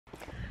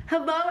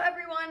Hello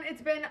everyone,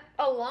 it's been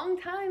a long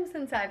time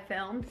since I've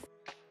filmed.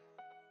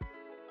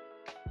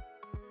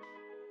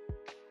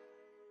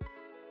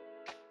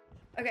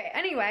 Okay,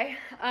 anyway,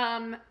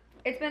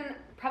 it's been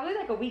probably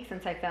like a week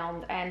since I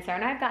filmed, and Sarah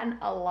and I have gotten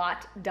a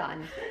lot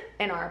done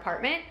in our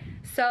apartment.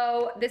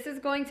 So this is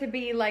going to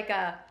be like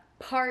a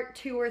part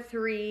 2 or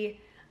 3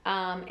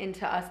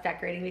 into us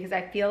decorating, because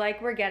I feel like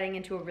we're getting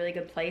into a really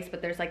good place,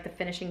 but there's like the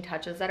finishing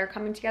touches that are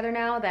coming together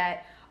now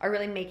that are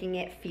really making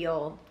it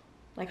feel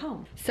like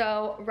home.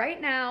 So right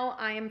now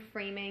I am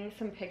framing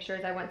some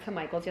pictures. I went to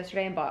Michael's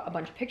yesterday and bought a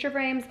bunch of picture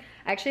frames.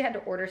 I actually had to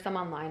order some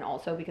online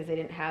also because they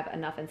didn't have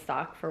enough in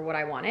stock for what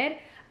I wanted.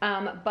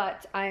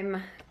 But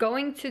I'm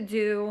going to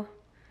do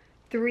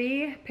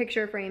 3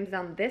 picture frames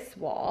on this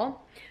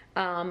wall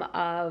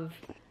of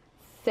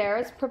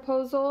Sarah's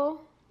proposal,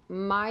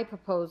 my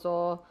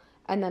proposal,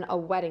 and then a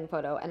wedding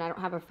photo. And I don't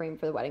have a frame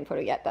for the wedding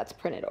photo yet. That's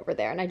printed over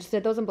there. And I just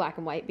did those in black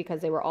and white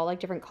because they were all like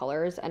different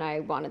colors and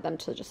I wanted them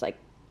to just like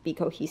be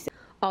cohesive.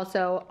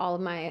 Also, all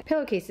of my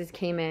pillowcases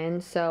came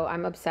in, so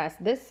I'm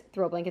obsessed. This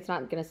throw blanket's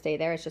not gonna stay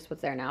there, it's just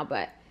what's there now,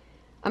 but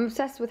I'm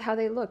obsessed with how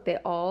they look. They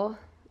all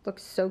look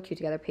so cute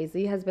together.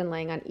 Paisley has been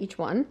laying on each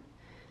one,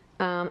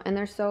 and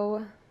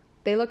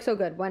they look so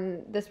good.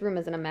 When this room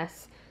isn't a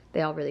mess,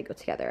 they all really go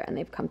together, and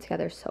they've come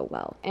together so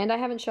well. And I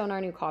haven't shown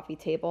our new coffee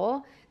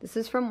table. This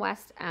is from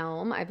West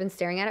Elm. I've been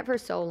staring at it for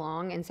so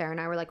long, and Sarah and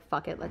I were like,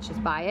 fuck it, let's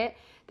just buy it.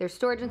 There's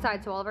storage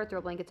inside, so all of our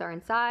throw blankets are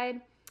inside.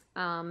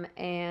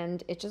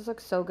 And it just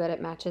looks so good.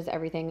 It matches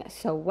everything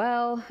so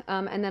well.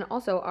 And then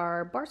also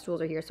our bar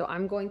stools are here, so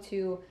I'm going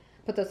to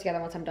put those together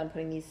once I'm done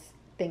putting these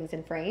things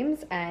in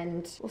frames,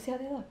 and we'll see how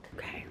they look.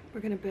 Okay,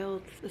 we're gonna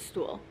build the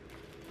stool.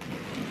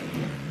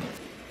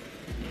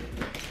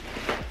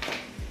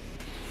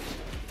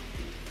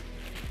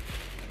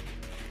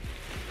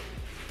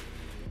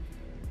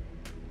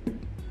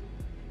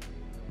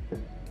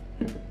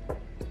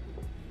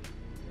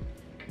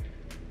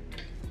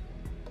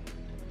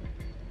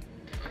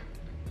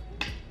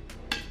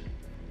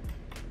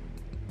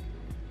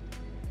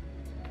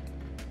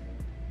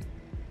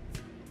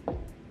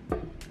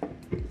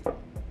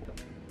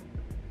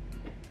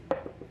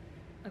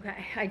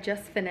 Okay, I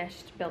just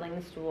finished building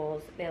the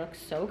stools. They look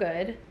so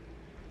good.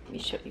 Let me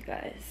show you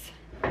guys.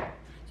 So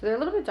they're a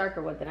little bit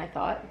darker wood than I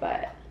thought,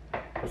 but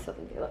I still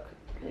think they look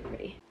really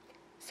pretty.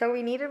 So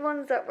we needed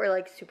ones that were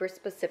like super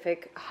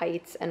specific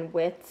heights and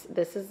widths.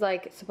 This is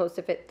like supposed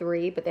to fit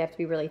 3, but they have to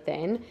be really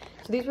thin.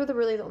 So these were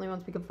really the only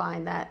ones we could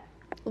find that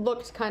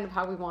looked kind of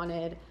how we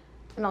wanted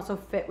and also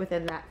fit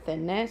within that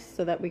thinness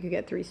so that we could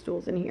get 3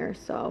 stools in here.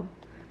 So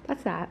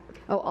that's that.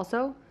 Oh,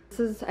 also, this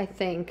is, I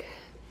think,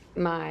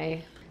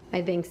 my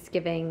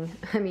Thanksgiving,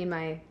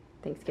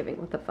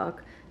 what the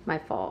fuck? My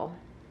fall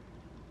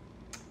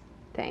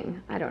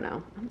thing. I don't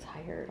know. I'm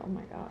tired, oh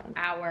my God.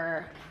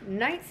 Our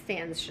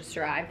nightstands just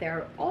arrived.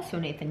 They're also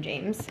Nathan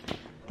James.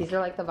 These are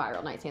like the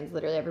viral nightstands,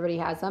 literally everybody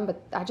has them,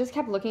 but I just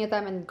kept looking at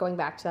them and going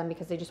back to them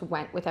because they just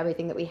went with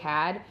everything that we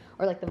had,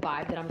 or like the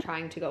vibe that I'm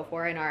trying to go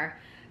for in our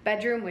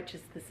bedroom, which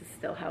is, this is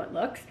still how it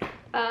looks.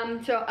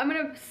 So I'm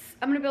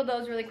gonna build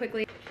those really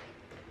quickly.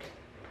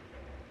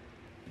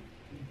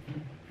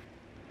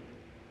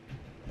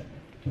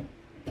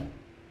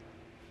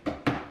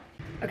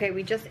 Okay,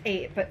 we just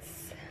ate, but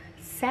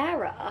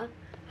Sarah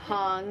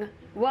hung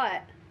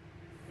what?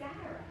 Sarah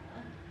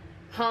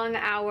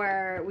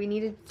hung we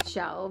needed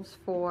shelves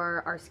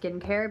for our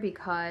skincare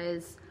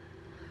because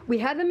we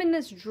had them in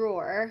this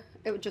drawer.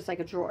 It was just like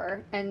a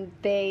drawer, and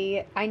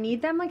I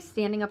need them like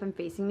standing up and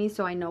facing me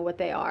so I know what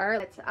they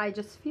are. I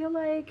just feel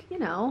like, you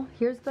know,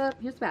 here's the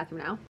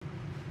bathroom now.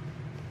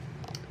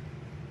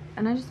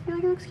 And I just feel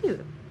like it looks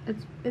cute.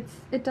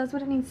 It does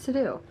what it needs to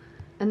do.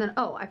 And then,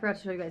 oh, I forgot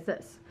to show you guys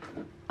this.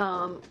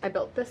 I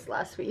built this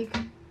last week.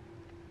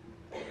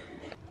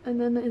 And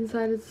then the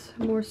inside is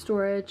more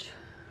storage,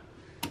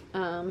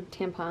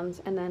 tampons,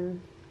 and then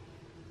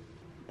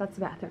that's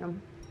the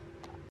bathroom.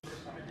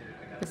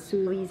 The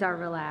Sulies are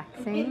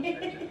relaxing.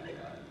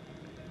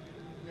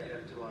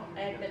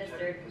 I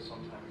administered.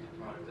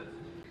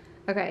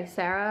 Okay,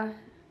 Sarah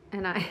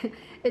and I,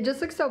 it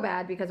just looks so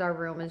bad because our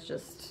room is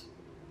just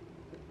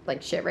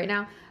like shit right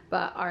now.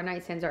 But our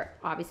nightstands are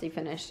obviously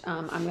finished.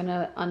 I'm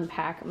gonna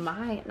unpack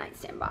my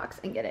nightstand box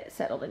and get it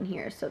settled in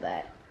here so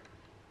that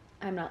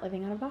I'm not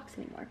living out of a box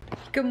anymore.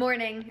 Good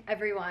morning,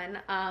 everyone.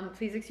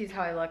 Please excuse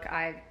how I look.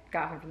 I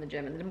got home from the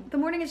gym and the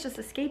morning has just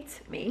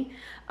escaped me.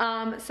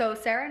 So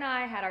Sarah and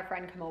I had our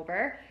friend come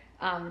over.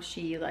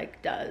 She like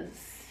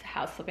does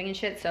house flipping and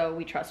shit, so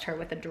we trust her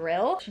with a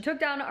drill. She took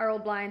down our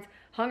old blinds,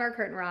 hung our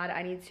curtain rod.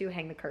 I need to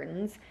hang the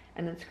curtains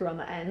and then screw on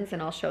the ends,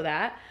 and I'll show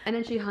that. And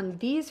then she hung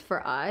these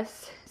for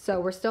us. So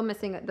we're still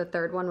missing the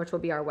 3rd one, which will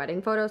be our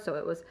wedding photo. So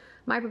it was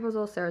my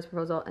proposal, Sarah's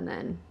proposal, and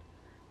then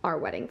our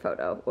wedding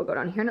photo will go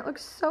down here, and it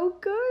looks so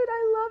good.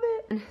 I love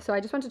it. And so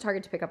I just went to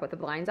Target to pick up what the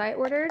blinds I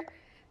ordered,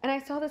 and I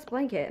saw this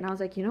blanket and I was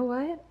like, you know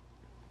what?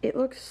 It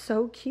looks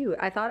so cute.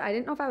 I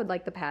didn't know if I would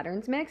like the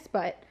patterns mix,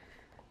 but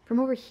from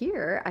over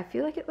here, I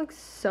feel like it looks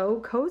so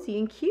cozy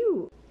and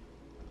cute.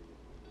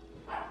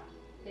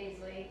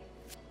 Paisley.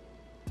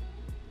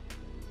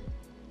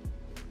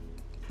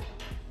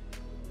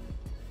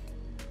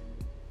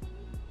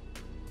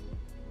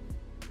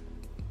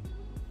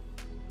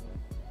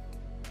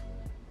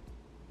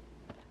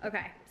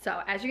 Okay,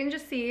 so as you can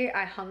just see,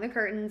 I hung the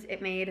curtains.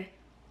 It made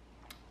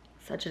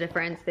such a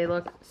difference. They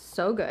look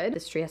so good.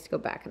 This tree has to go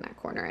back in that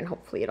corner and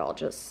hopefully it all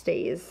just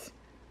stays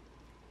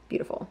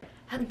beautiful.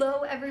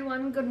 Hello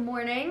everyone, good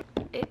morning.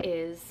 It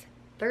is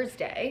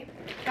Thursday.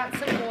 Got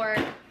some more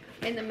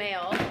in the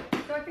mail,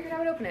 so I figured I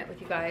would open it with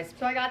you guys.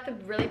 So I got the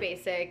really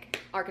basic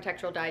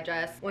Architectural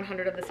Digest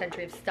 100 of the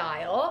Century of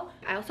Style.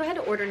 I also had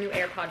to order new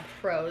AirPod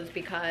Pros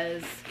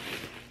because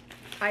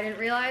I didn't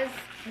realize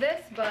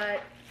this,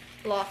 but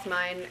lost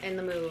mine in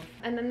the move.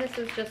 And then this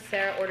is just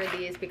Sarah ordered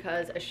these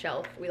because a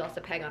shelf, we lost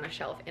a peg on a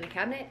shelf in a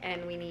cabinet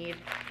and we need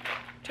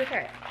to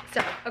repair it.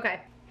 So, okay.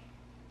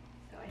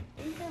 So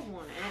I think I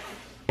want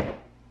it.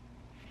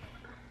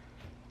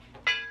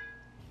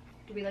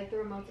 Do we like the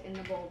remotes in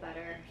the bowl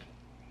better?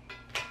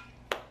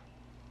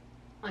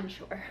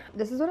 Unsure.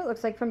 This is what it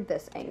looks like from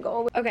this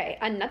angle. Okay,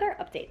 another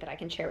update that I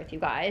can share with you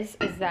guys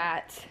is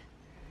that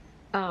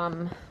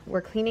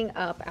we're cleaning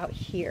up out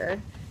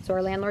here. So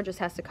our landlord just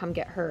has to come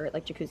get her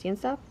like jacuzzi and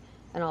stuff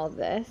and all of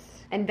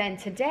this. And then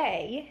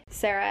today,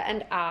 Sarah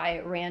and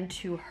I ran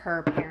to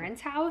her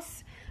parents'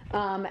 house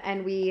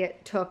and we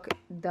took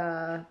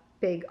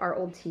our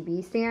old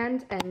TV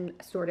stand and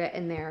stored it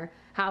in their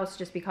house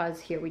just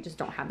because here we just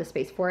don't have the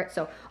space for it.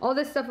 So all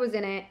this stuff was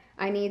in it.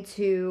 I need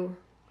to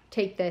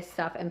take this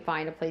stuff and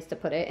find a place to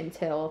put it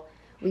until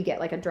we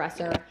get like a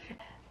dresser.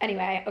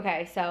 Anyway,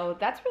 okay, so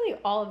that's really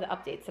all of the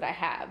updates that I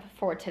have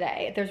for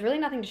today. There's really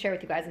nothing to share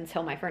with you guys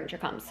until my furniture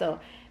comes, so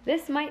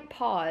this might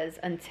pause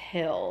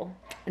until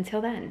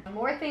then.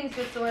 More things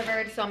just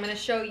delivered, so I'm gonna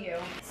show you.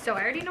 So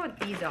I already know what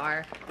these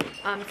are.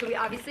 So we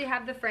obviously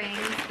have the frames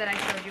that I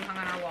showed you hung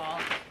on our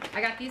wall.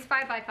 I got these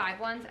 5x5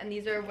 ones, and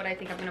these are what I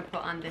think I'm gonna put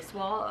on this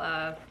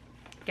wall.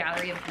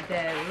 Gallery of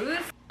those.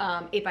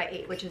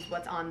 8x8, which is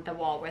what's on the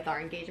wall with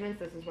our engagements.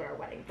 This is where our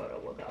wedding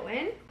photo will go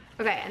in.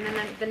 Okay, and then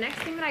the next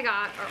thing that I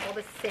got are all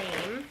the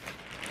same.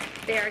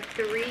 They are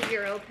 3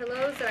 Euro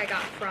pillows that I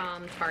got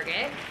from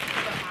Target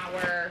for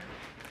our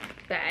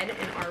bed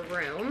in our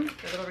room.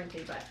 They're a little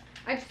wrinkly, but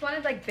I just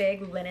wanted like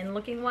big linen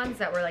looking ones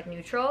that were like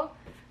neutral.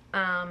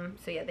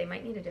 So yeah, they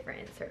might need a different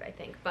insert, I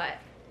think, but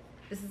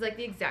this is like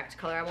the exact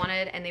color I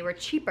wanted, and they were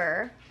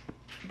cheaper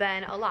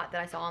than a lot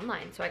that I saw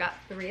online. So I got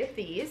 3 of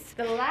these.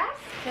 The last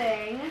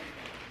thing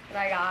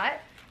that I got,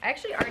 I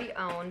actually already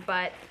own,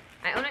 but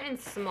I own it in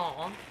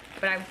small,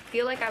 but I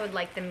feel like I would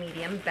like the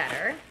medium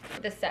better.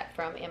 This set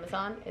from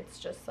Amazon, it's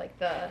just like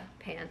the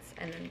pants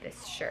and then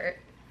this shirt.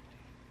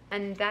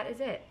 And that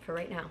is it for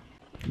right now.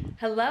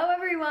 Hello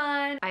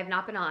everyone! I've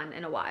not been on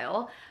in a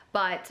while,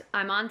 but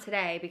I'm on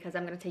today because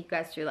I'm gonna take you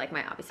guys through like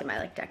my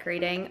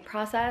decorating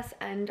process,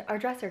 and our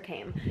dresser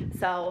came.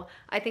 So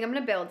I think I'm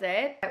gonna build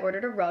it. I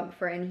ordered a rug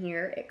for in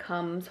here. It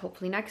comes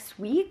hopefully next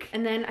week.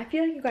 And then I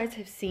feel like you guys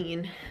have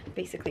seen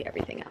basically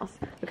everything else.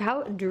 Look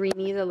how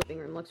dreamy the living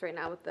room looks right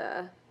now with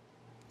the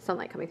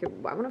sunlight coming through.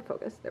 I wanna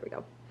focus, there we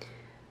go.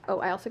 Oh,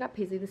 I also got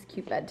Paisley this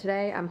cute bed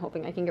today. I'm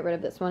hoping I can get rid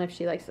of this one if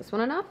she likes this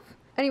one enough.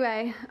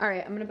 Anyway, all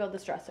right, I'm gonna build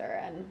this dresser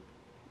and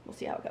we'll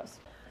see how it goes.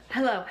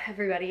 Hello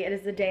everybody, it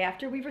is the day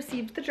after we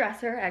received the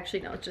dresser.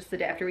 Actually no, it's just the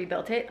day after we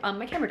built it.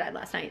 My camera died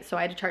last night, so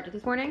I had to charge it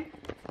this morning.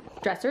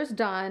 Dresser's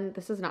done.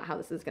 This is not how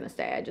this is gonna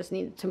stay. I just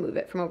need to move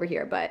it from over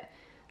here, but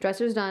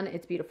dresser's done,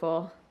 it's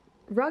beautiful.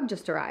 Rug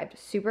just arrived,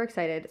 super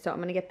excited. So I'm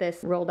gonna get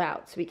this rolled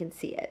out so we can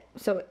see it.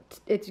 So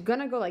it's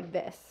gonna go like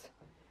this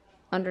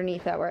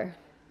underneath our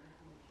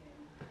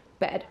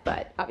bed,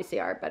 but obviously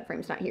our bed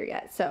frame's not here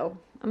yet. So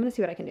I'm gonna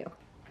see what I can do.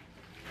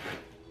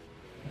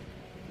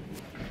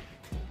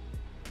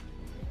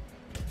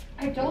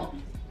 I don't.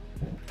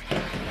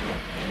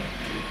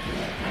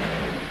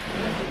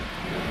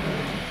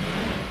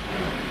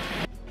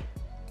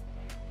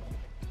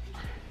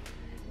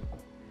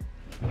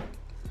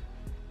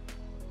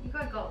 You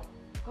gotta go.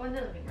 Go in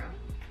the living room.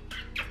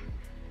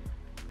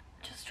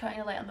 Just trying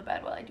to lay on the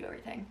bed while I do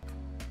everything.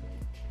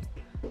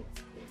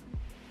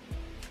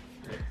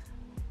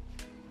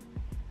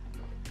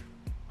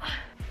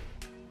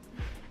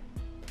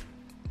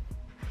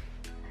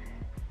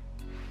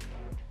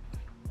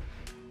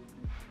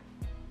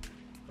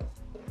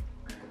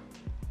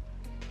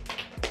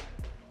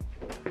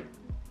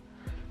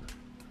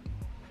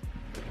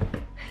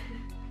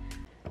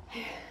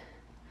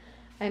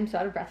 I'm so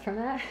out of breath from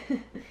that.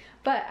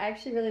 But I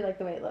actually really like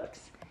the way it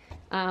looks.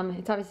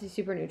 It's obviously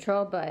super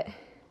neutral, but I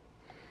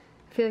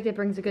feel like it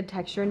brings a good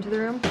texture into the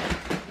room.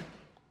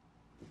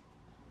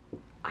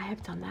 I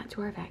have done that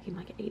to our vacuum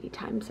like 80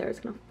 times. Sarah's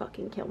gonna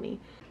fucking kill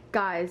me.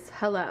 Guys,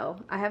 hello.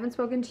 I haven't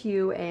spoken to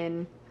you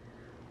in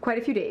quite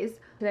a few days.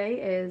 Today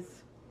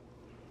is,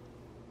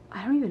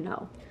 I don't even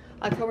know,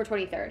 October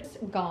 23rd. It's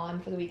gone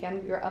for the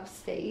weekend. We were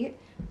upstate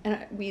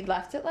and we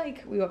left at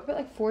like, we woke up at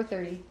like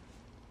 4:30,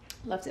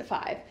 left at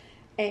 5.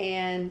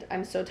 And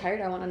I'm so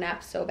tired, I want to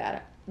nap so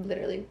bad. I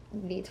literally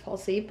need to fall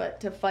asleep,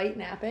 but to fight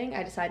napping,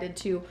 I decided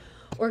to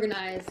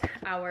organize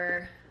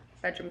our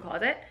bedroom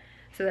closet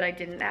so that I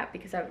didn't nap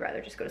because I would rather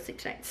just go to sleep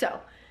tonight.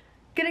 So,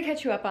 gonna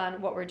catch you up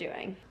on what we're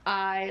doing.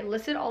 I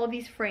listed all of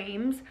these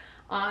frames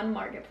on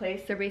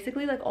Marketplace. They're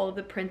basically like all of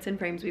the prints and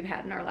frames we've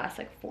had in our last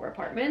like 4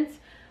 apartments.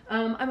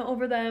 I'm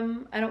over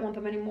them. I don't want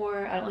them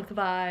anymore. I don't like the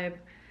vibe.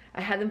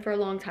 I had them for a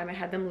long time. I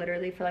had them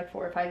literally for like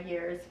 4 or 5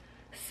 years.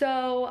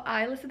 So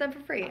I listed them for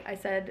free. I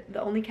said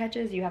the only catch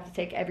is you have to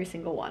take every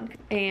single one.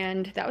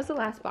 And that was the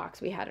last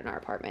box we had in our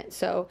apartment.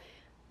 So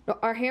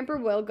our hamper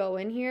will go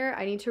in here.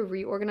 I need to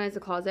reorganize the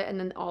closet, and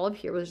then all of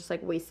here was just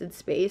like wasted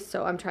space.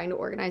 So I'm trying to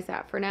organize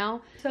that for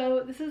now.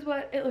 So this is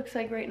what it looks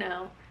like right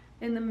now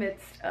in the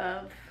midst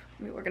of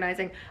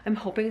reorganizing. I'm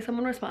hoping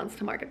someone responds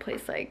to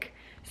Marketplace like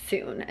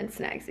soon and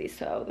snags these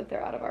so that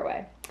they're out of our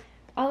way.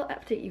 I'll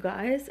update you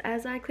guys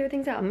as I clear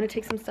things out. I'm gonna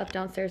take some stuff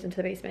downstairs into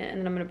the basement,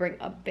 and then I'm gonna bring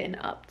a bin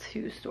up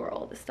to store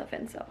all this stuff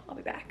in, so I'll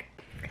be back.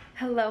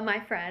 Hello, my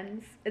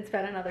friends. It's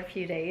been another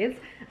few days.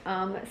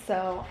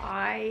 So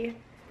I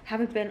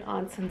haven't been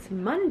on since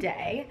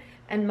Monday,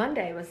 and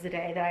Monday was the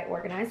day that I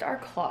organized our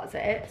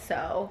closet,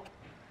 so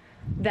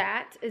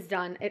that is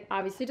done. It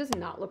obviously does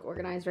not look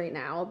organized right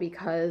now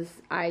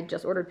because I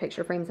just ordered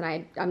picture frames,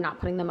 and I'm not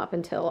putting them up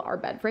until our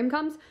bed frame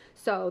comes,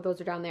 so those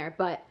are down there.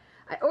 But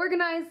I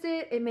organized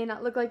it. It may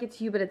not look like it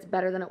to you, but it's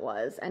better than it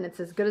was, and it's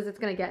as good as it's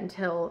gonna get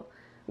until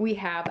we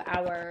have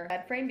our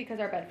bed frame, because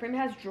our bed frame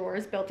has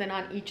drawers built in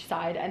on each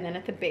side and then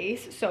at the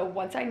base. So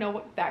once I know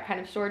what that kind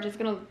of storage is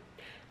gonna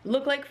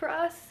look like for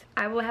us,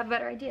 I will have a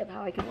better idea of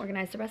how I can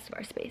organize the rest of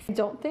our space. I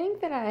don't think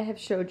that I have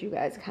showed you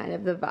guys kind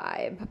of the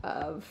vibe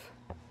of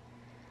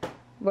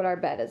what our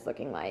bed is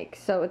looking like.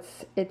 So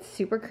it's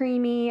super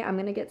creamy. I'm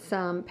gonna get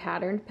some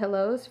patterned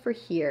pillows for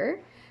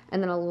here,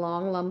 and then a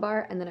long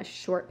lumbar, and then a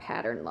short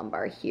pattern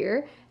lumbar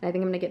here. And I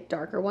think I'm gonna get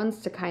darker ones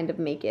to kind of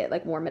make it,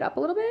 like, warm it up a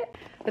little bit.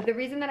 But the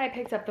reason that I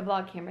picked up the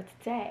vlog camera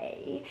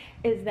today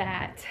is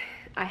that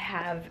I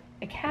have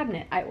a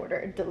cabinet I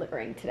ordered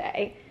delivering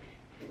today.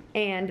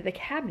 And the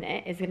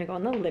cabinet is gonna go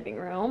in the living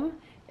room.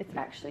 It's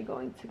actually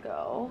going to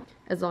go,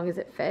 as long as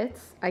it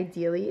fits.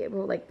 Ideally, it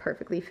will like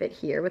perfectly fit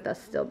here with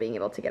us still being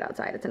able to get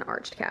outside. It's an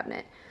arched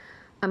cabinet.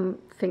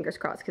 Fingers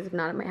crossed, because if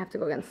not, it might have to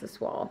go against this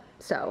wall.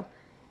 So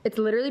it's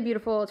literally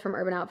beautiful. It's from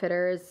Urban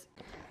Outfitters.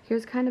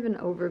 Here's kind of an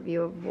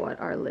overview of what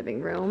our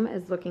living room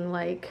is looking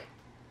like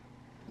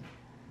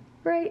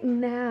right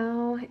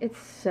now. It's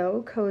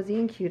so cozy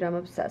and cute. I'm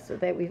obsessed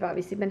with it. We've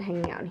obviously been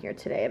hanging out here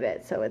today a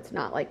bit, so it's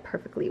not like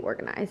perfectly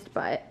organized,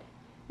 but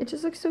it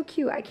just looks so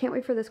cute. I can't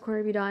wait for this corner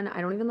to be done.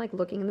 I don't even like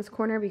looking in this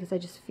corner because I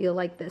just feel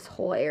like this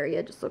whole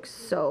area just looks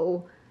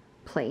so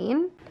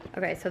plain.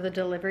 Okay, so the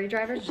delivery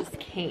drivers just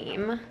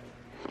came,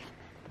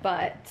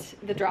 but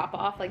the drop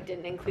off like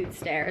didn't include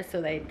stairs,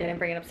 so they didn't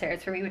bring it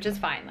upstairs for me, which is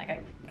fine. Like, I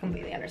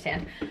completely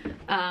understand.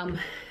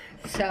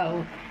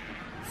 So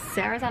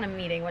Sarah's on a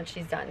meeting. When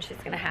she's done, she's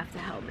gonna have to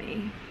help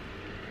me.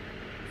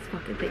 This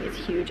fucking thing is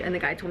huge, and the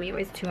guy told me it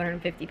weighs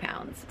 250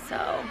 pounds,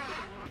 so.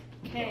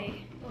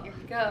 Okay, here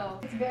we go.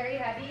 It's very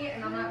heavy,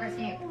 and I'm not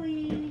risking it.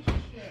 Holy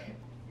shit.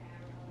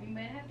 We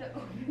might have to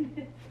open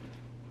it.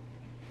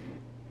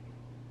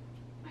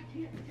 I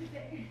can't do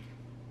it.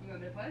 You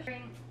want me to push?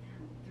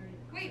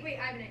 Wait,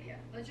 I have an idea.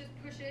 Let's just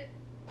push it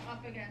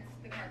up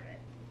against the carpet.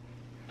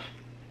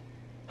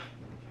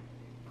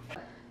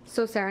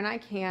 So Sarah and I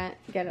can't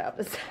get it up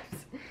the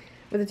steps.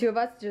 With the two of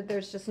us,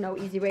 there's just no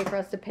easy way for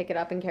us to pick it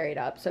up and carry it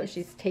up, so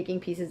she's taking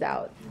pieces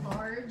out.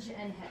 Large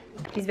and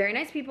heavy. These very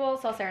nice people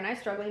saw Sarah and I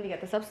struggling to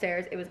get this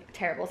upstairs. It was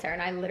terrible. Sarah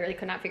and I literally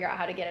could not figure out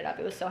how to get it up.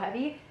 It was so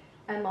heavy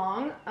and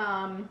long.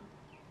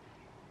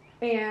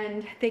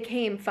 And they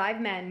came,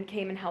 5 men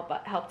came and helped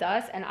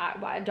us, and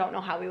I don't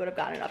know how we would have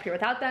gotten it up here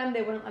without them.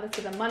 They wouldn't let us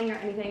give them money or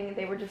anything.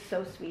 They were just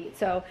so sweet.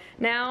 So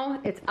now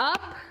it's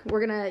up.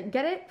 We're gonna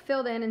get it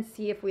filled in and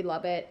see if we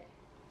love it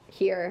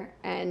here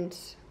and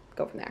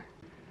go from there.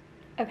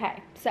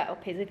 Okay, so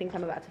Paisley thinks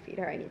I'm about to feed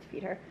her. I need to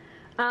feed her.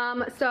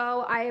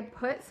 So I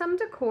put some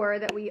decor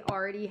that we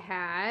already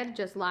had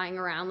just lying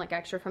around, like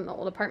extra from the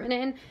old apartment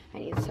in. I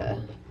need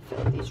to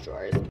fill these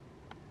drawers.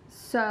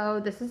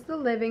 So this is the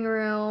living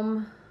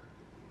room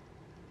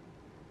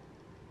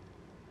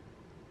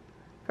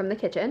from the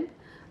kitchen.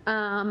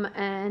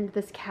 And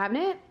this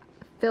cabinet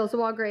fills the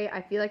wall great.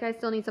 I feel like I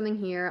still need something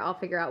here. I'll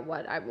figure out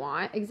what I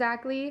want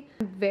exactly.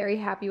 I'm very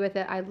happy with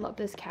it. I love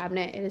this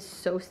cabinet. It is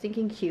so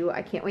stinking cute.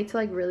 I can't wait to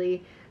like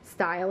really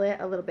style it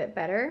a little bit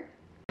better.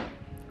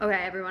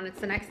 Okay, everyone,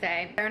 it's the next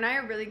day. Sarah and I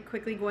are really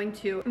quickly going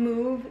to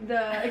move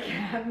the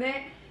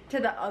cabinet to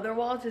the other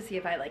wall to see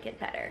if I like it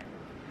better.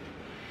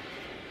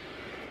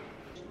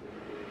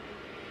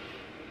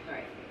 All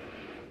right.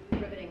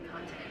 Riveting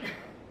content.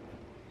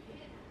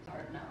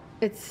 Hard no.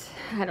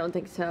 I don't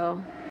think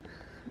so.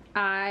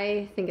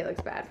 I think it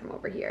looks bad from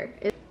over here.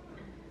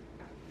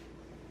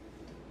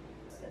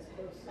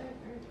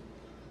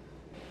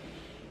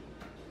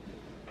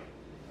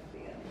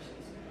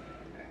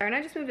 And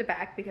I just moved it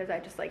back because I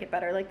just like it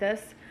better like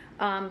this.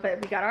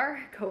 But we got our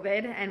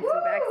COVID and flu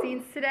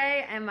vaccines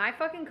today, and my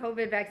fucking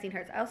COVID vaccine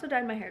hurts. I also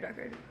dyed my hair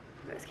darker.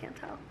 You guys can't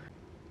tell.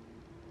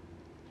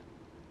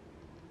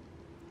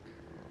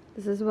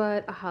 This is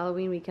what a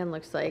Halloween weekend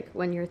looks like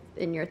when you're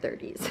in your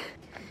 30s.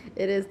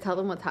 It is, tell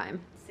them what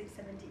time.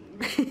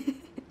 6:17.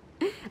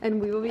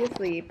 And we will be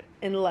asleep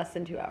in less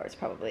than 2 hours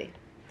probably.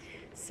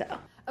 So,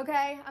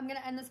 okay, I'm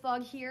gonna end this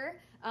vlog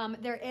here.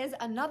 There is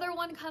another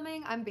one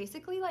coming. I'm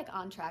basically like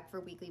on track for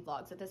weekly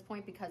vlogs at this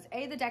point because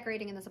A, the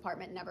decorating in this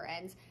apartment never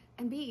ends,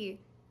 and B,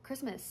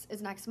 Christmas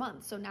is next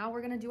month. So now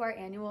we're gonna do our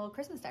annual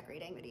Christmas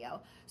decorating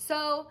video.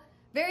 So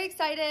very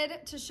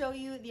excited to show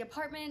you the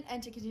apartment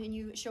and to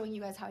continue showing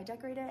you guys how I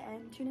decorate it,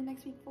 and tune in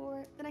next week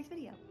for the next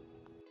video.